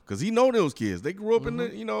hurt him because he know those kids. They grew up in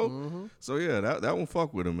the, So yeah, that one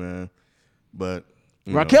fuck with him, man. But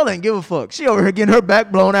Raquel ain't give a fuck. She over here getting her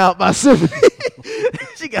back blown out by Symphony.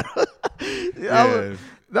 She got.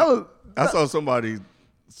 I saw somebody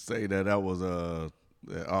say that was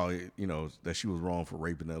that she was wrong for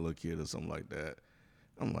raping that little kid or something like that.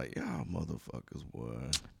 I'm like, y'all motherfuckers, boy.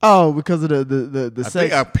 Oh, because of the I sex.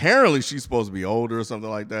 think apparently she's supposed to be older or something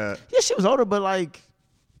like that. Yeah, she was older, but like,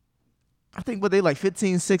 I think, they like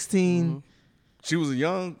 15, 16. She was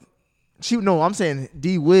young. I'm saying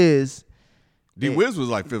D-Wiz. D-Wiz was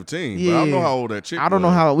like 15, but I don't know how old that chick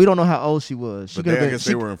was. We don't know how old she was. I guess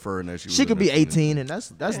they were inferring that she was. She could be 18, and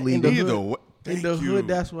that's legal. Either way. In the hood,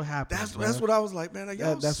 that's what happens. That's what I was like, man.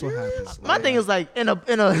 That's what happens. My thing is like in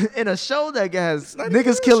a show that has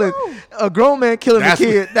niggas killing a grown man killing a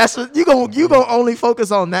kid. That's what you gonna only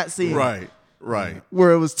focus on that scene, right?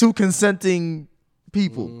 Where it was two consenting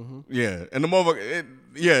people. Yeah, and the motherfucker.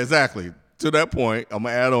 Yeah, exactly. To that point, I'm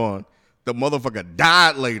gonna add on. The motherfucker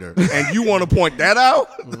died later, and you want to point that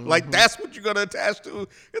out? Like that's what you're gonna attach to?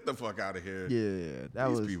 Get the fuck out of here! Yeah,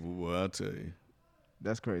 These people. Boy, I'll tell you,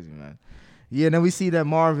 that's crazy, man. Yeah, and then we see that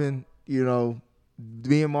Marvin,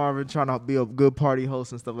 being Marvin, trying to be a good party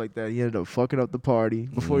host and stuff like that. He ended up fucking up the party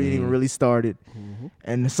before he even really started.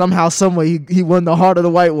 And somehow, someway, he won the heart of the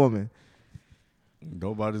white woman.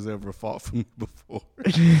 Nobody's ever fought for me before.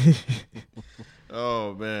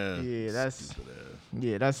 Oh, man.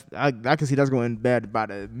 I can see that's going bad by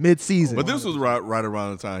the mid-season. But this was right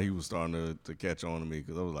around the time he was starting to catch on to me,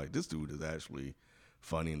 because I was like, this dude is actually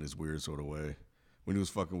funny in this weird sort of way. When he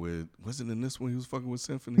was fucking with, wasn't in this one he was fucking with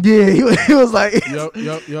Symphony? Yeah, he was like, Yep.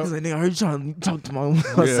 He was like, nigga, I heard you trying to talk to my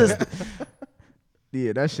sister.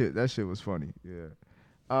 Yeah, that shit was funny. Yeah.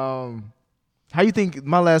 How you think,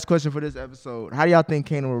 my last question for this episode, how do y'all think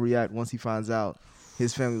Kanan will react once he finds out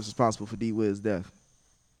his family was responsible for D-Wiz's death?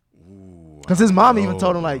 Because his mom even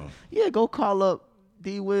told him, like, yeah, go call up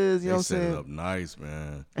D-Wiz, you know what I'm saying? They set it up nice,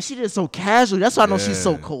 man. And she did it so casually. That's why I know she's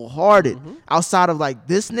so cold-hearted. Outside of, like,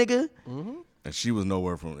 this nigga. And she was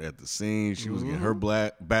nowhere at the scene. She was getting her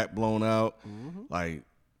back blown out. Like,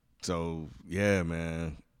 so, yeah,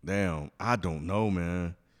 man. Damn, I don't know,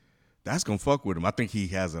 man. That's going to fuck with him. I think he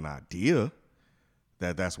has an idea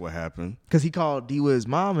that that's what happened. Because he called D-Wiz's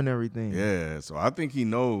mom and everything. Yeah, so I think he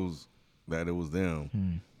knows that it was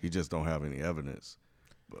them. He just don't have any evidence.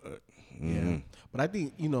 But yeah, but I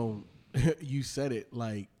think, you said it,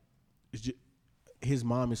 like, his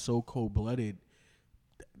mom is so cold-blooded.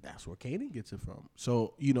 That's where Kanan gets it from.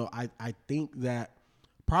 So, I think that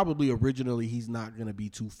probably originally he's not going to be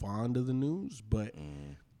too fond of the news, but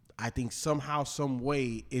I think somehow, some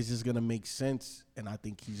way, it's just going to make sense, and I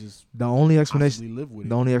think he's just the only explanation live with it.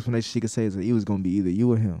 The only explanation she could say is that he was going to be either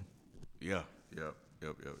you or him. Yeah. Yep.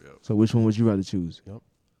 So which one would you rather choose? Yep.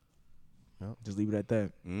 Just leave it at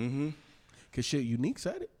that. Because shit, Unique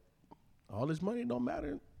said it. All this money don't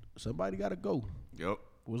matter. Somebody got to go. Yep.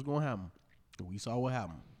 What's going to happen? We saw what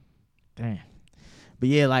happened. Damn. But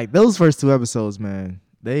yeah, like those first two episodes, man,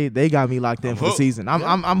 they got me locked in for the season.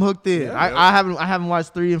 I'm hooked in. Yeah, I haven't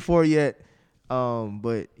watched 3 and 4 yet.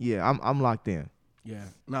 But yeah, I'm locked in. Yeah.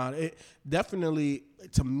 It definitely,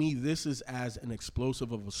 to me, this is as an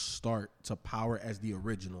explosive of a start to Power as the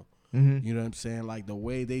original. You know what I'm saying? Like the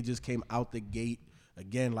way they just came out the gate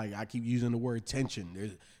again, like I keep using the word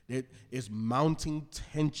tension. It's mounting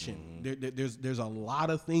tension. There's a lot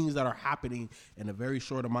of things that are happening in a very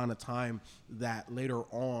short amount of time that later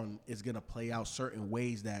on is gonna play out certain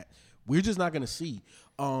ways that we're just not gonna see.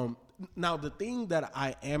 Now the thing that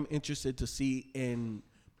I am interested to see in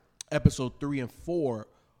episode 3 and 4,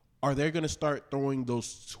 are they gonna start throwing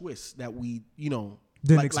those twists that we,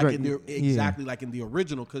 like in the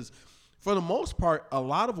original? Because for the most part, a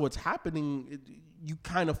lot of what's happening, you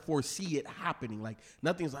kind of foresee it happening. Like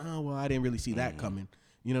nothing's like, oh well, I didn't really see that coming.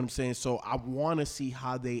 You know what I'm saying? So I want to see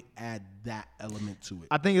how they add that element to it.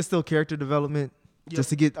 I think it's still character development just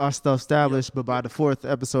to get our stuff established. But by the 4th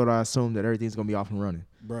episode, I assume that everything's gonna be off and running,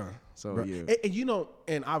 Bruh. So yeah,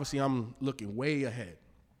 and obviously I'm looking way ahead.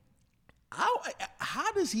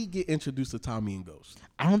 How does he get introduced to Tommy and Ghost?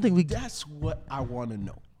 I don't think we. That's what I want to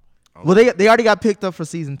know. Well, they already got picked up for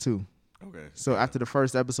season 2. Okay. So after the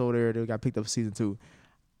first episode aired, they got picked up for season 2.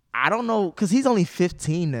 I don't know, because he's only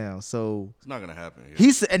 15 now, so It's not gonna happen.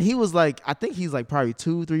 Yeah. he was like, I think he's like probably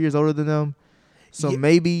 2-3 years older than them. So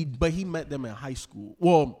maybe, But he met them in high school.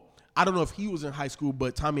 Well, I don't know if he was in high school,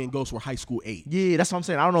 but Tommy and Ghost were high school age. yeah, that's what I'm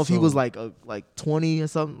saying. I don't know if he was like 20 or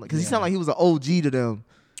something, because he sounded like he was an OG to them.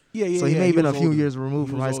 Yeah. So he may have been a few older. years removed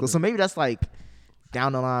He from was high school. older. So maybe that's like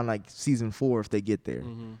down the line, like season 4 if they get there.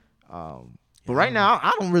 But right now,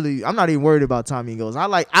 I'm not even worried about Tommy and Ghost. I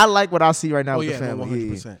like what I see right now with the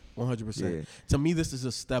family. 100%. Yeah. To me, this is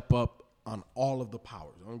a step up on all of the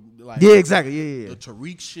powers. Like, Yeah, exactly. Yeah. The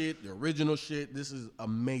Tariq shit, the original shit. This is a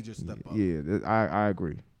major step up. Yeah, I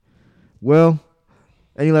agree. Well,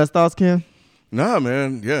 any last thoughts, Ken? Nah,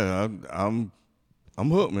 man. Yeah, I'm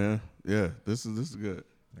hooked, man. Yeah, this is good.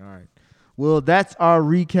 All right. Well, that's our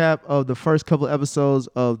recap of the first couple episodes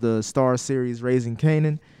of the Star series Raising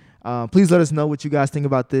Kanan. Please let us know what you guys think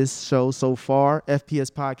about this show so far. FPS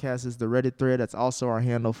Podcast is the Reddit thread. That's also our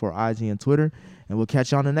handle for IG and Twitter. And we'll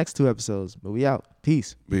catch you on the next 2 episodes. But we out.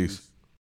 Peace. Peace.